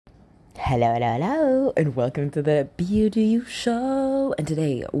Hello, hello, hello, and welcome to the BUDU show. And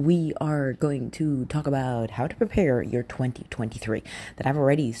today we are going to talk about how to prepare your 2023 that I've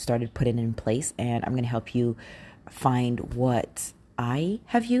already started putting in place, and I'm going to help you find what I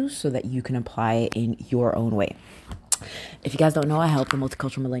have used so that you can apply it in your own way. If you guys don't know, I help the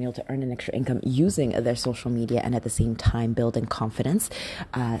multicultural millennial to earn an extra income using their social media and at the same time building confidence.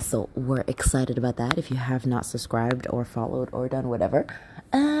 So we're excited about that. If you have not subscribed or followed or done whatever,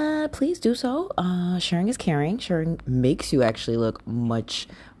 please do so. Sharing is caring. Sharing makes you actually look much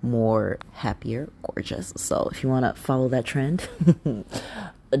more happier, gorgeous. So if you want to follow that trend,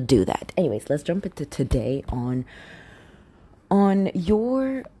 do that. Anyways, let's jump into today on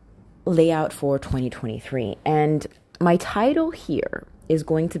your layout for 2023. And my title here is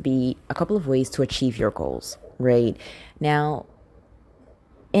going to be a couple of ways to achieve your goals, right? Now,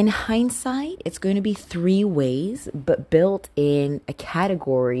 in hindsight, it's going to be 3 ways, but built in a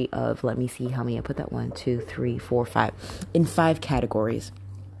category of, let me see how many I put that, 1, 2, 3, 4, 5, in 5 categories.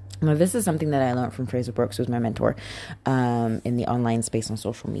 Now, this is something that I learned from Fraser Brooks, who's my mentor in the online space on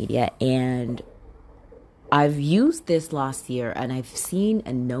social media. And I've used this last year and I've seen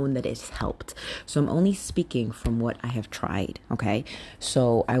and known that it's helped. So I'm only speaking from what I have tried, okay?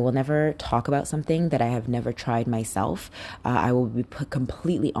 So I will never talk about something that I have never tried myself. I will be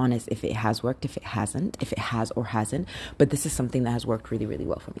completely honest if it has worked, if it hasn't, if it has or hasn't. But this is something that has worked really, really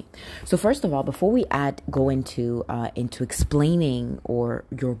well for me. So first of all, before we go into explaining or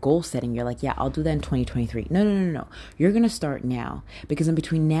your goal setting, you're like, yeah, I'll do that in 2023. No. You're going to start now, because in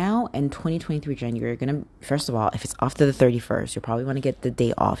between now and 2023 January, you're going to, first of all, if it's after the 31st, you'll probably want to get the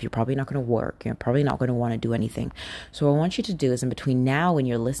day off. You're probably not going to work. You're probably not going to want to do anything. So what I want you to do is in between now when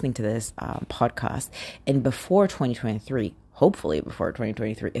you're listening to this podcast and before 2023, hopefully before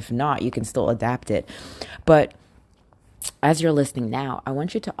 2023, if not, you can still adapt it. But as you're listening now, I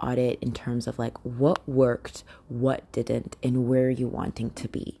want you to audit in terms of like what worked, what didn't, and where you're wanting to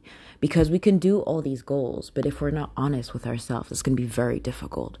be. Because we can do all these goals, but if we're not honest with ourselves, it's going to be very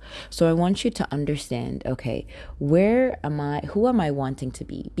difficult. So I want you to understand, okay, who am I wanting to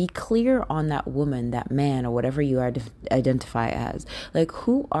be? Be clear on that woman, that man, or whatever you identify as. Like,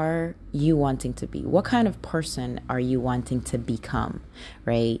 who are you wanting to be? What kind of person are you wanting to become,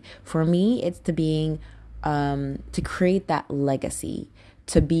 right? For me, it's to create that legacy,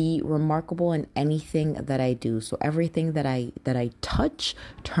 to be remarkable in anything that I do. So everything that I touch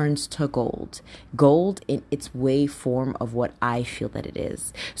turns to gold in its form of what I feel that it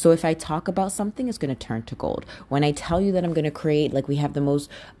is. So if I talk about something, it's going to turn to gold. When I tell you that I'm going to create, like we have the most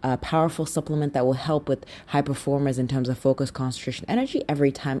powerful supplement that will help with high performers in terms of focus, concentration, energy,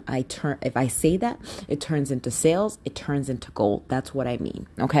 every time if I say that, it turns into sales, it turns into gold. That's what I mean.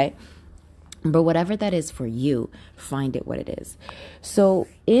 Okay. But whatever that is for you, find it what it is. So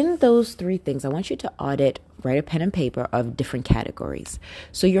in those 3 things, I want you to write a pen and paper of different categories.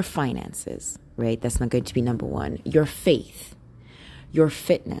 So your finances, right? That's not going to be number 1. Your faith, your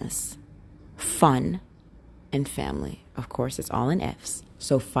fitness, fun, and family. Of course, it's all in F's.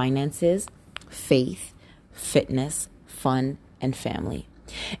 So finances, faith, fitness, fun, and family.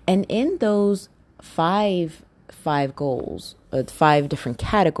 And in those 5 goals, 5 different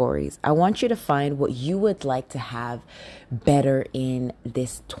categories, I want you to find what you would like to have better in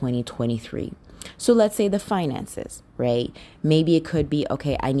this 2023. So let's say the finances, right? Maybe it could be,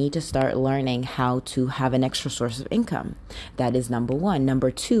 okay, I need to start learning how to have an extra source of income. That is number 1.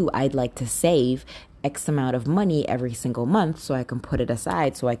 Number 2, I'd like to save X amount of money every single month so I can put it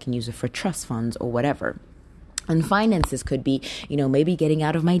aside so I can use it for trust funds or whatever. And finances could be, maybe getting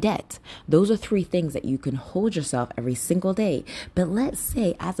out of my debt. Those are 3 things that you can hold yourself every single day. But let's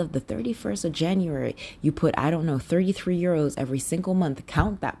say as of the 31st of January, you put, 33 euros every single month.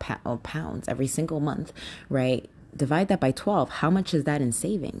 Count that pounds every single month, right? Divide that by 12. How much is that in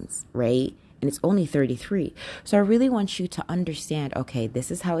savings, right? And it's only 33. So I really want you to understand, okay,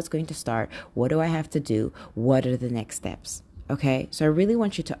 this is how it's going to start. What do I have to do? What are the next steps? Okay, so I really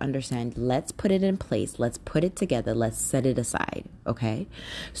want you to understand, let's put it in place, let's put it together, let's set it aside, okay?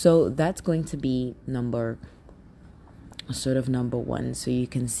 So that's going to be number 1, so you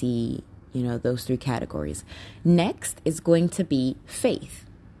can see, those 3 categories. Next is going to be faith,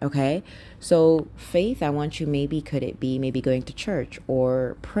 okay? So faith, I want you, could it be going to church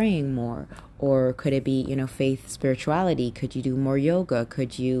or praying more? Or could it be, faith, spirituality? Could you do more yoga?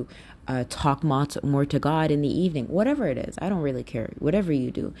 Could you talk more to God in the evening? Whatever it is, I don't really care. Whatever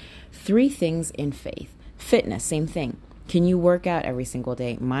you do. 3 things in faith. Fitness, same thing. Can you work out every single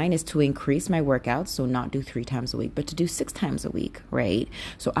day? Mine is to increase my workouts, so not do 3 times a week, but to do 6 times a week, right?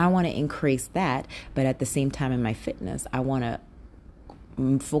 So I want to increase that, but at the same time in my fitness, I want to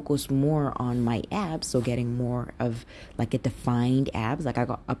focus more on my abs, so getting more of like a defined abs. Like I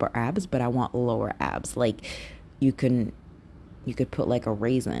got upper abs, but I want lower abs. Like you could put like a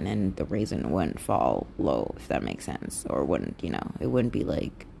raisin and the raisin wouldn't fall low, if that makes sense, or wouldn't, it wouldn't be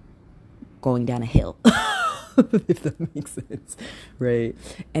like going down a hill. If that makes sense, right?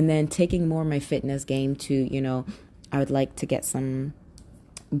 And then taking more of my fitness game to, I would like to get some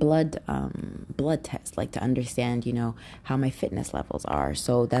blood tests, like to understand, how my fitness levels are.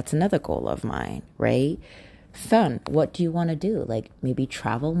 So that's another goal of mine, right? Fun. What do you want to do? Like maybe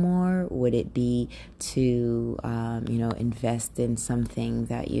travel more? Would it be to, invest in something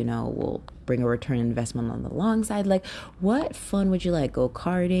that, will bring a return investment on the long side? Like what fun would you like? Go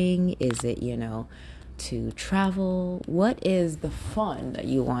karting? Is it, to travel? What is the fun that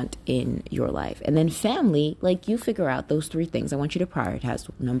you want in your life? And then family, like you figure out those 3 things. I want you to prioritize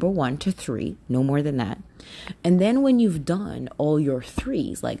number 1 to 3, no more than that. And then when you've done all your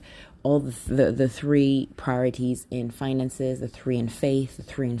 3s, like all the 3 priorities in finances, the 3 in faith, the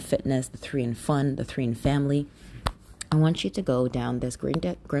 3 in fitness, the 3 in fun, the 3 in family, I want you to go down this Green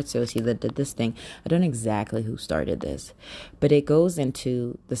Graziosi that did this thing. I don't know exactly who started this, but it goes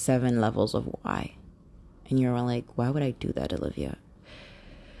into the 7 levels of why. And you're like, why would I do that, Olivia?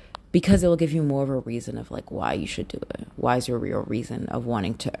 Because it will give you more of a reason of like why you should do it. Why is your real reason of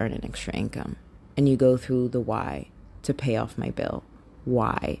wanting to earn an extra income? And you go through the why to pay off my bill.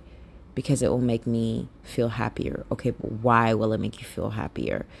 Why? Because it will make me feel happier. Okay, but why will it make you feel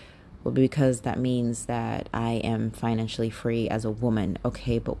happier? Well, because that means that I am financially free as a woman.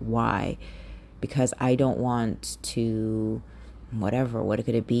 Okay, but why? Because I don't want to... what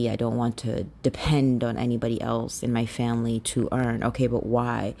could it be? I don't want to depend on anybody else in my family to earn. Okay, but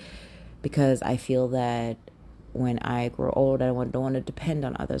why? Because I feel that when I grow old, I don't want to depend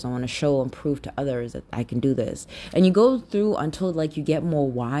on others. I want to show and prove to others that I can do this. And you go through until like you get more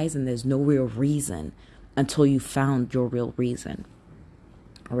wise and there's no real reason until you found your real reason,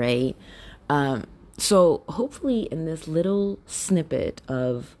 right? So hopefully in this little snippet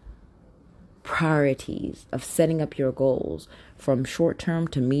of priorities of setting up your goals from short-term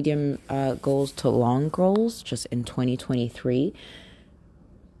to medium goals to long goals just in 2023,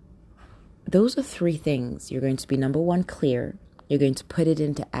 those are 3 things. You're going to be, number 1, clear. You're going to put it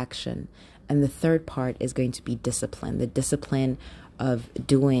into action. And the third part is going to be discipline. The discipline of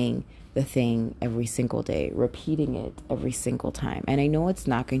doing the thing every single day, repeating it every single time. And I know it's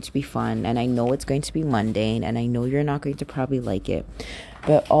not going to be fun, and I know it's going to be mundane, and I know you're not going to probably like it.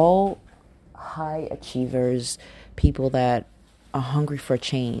 But all high achievers, people that are hungry for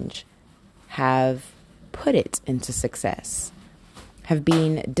change, have put it into success, have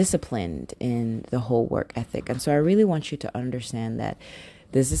been disciplined in the whole work ethic. And so I really want you to understand that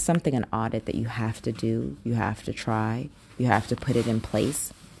this is something, an audit that you have to do, you have to try, you have to put it in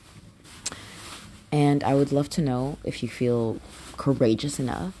place. And I would love to know if you feel courageous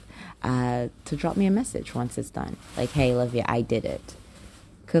enough to drop me a message once it's done. Like, hey, Olivia, I did it.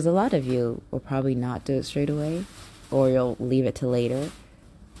 Because a lot of you will probably not do it straight away, or you'll leave it till later.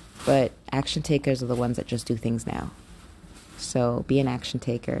 But action takers are the ones that just do things now. So be an action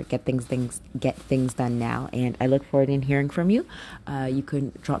taker, get things done now. And I look forward to hearing from you. You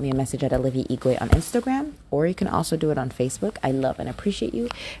can drop me a message at Olivia Igwe on Instagram, or you can also do it on Facebook. I love and appreciate you.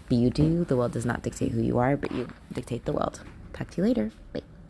 Be you, do you. The world does not dictate who you are, but you dictate the world. Talk to you later. Bye.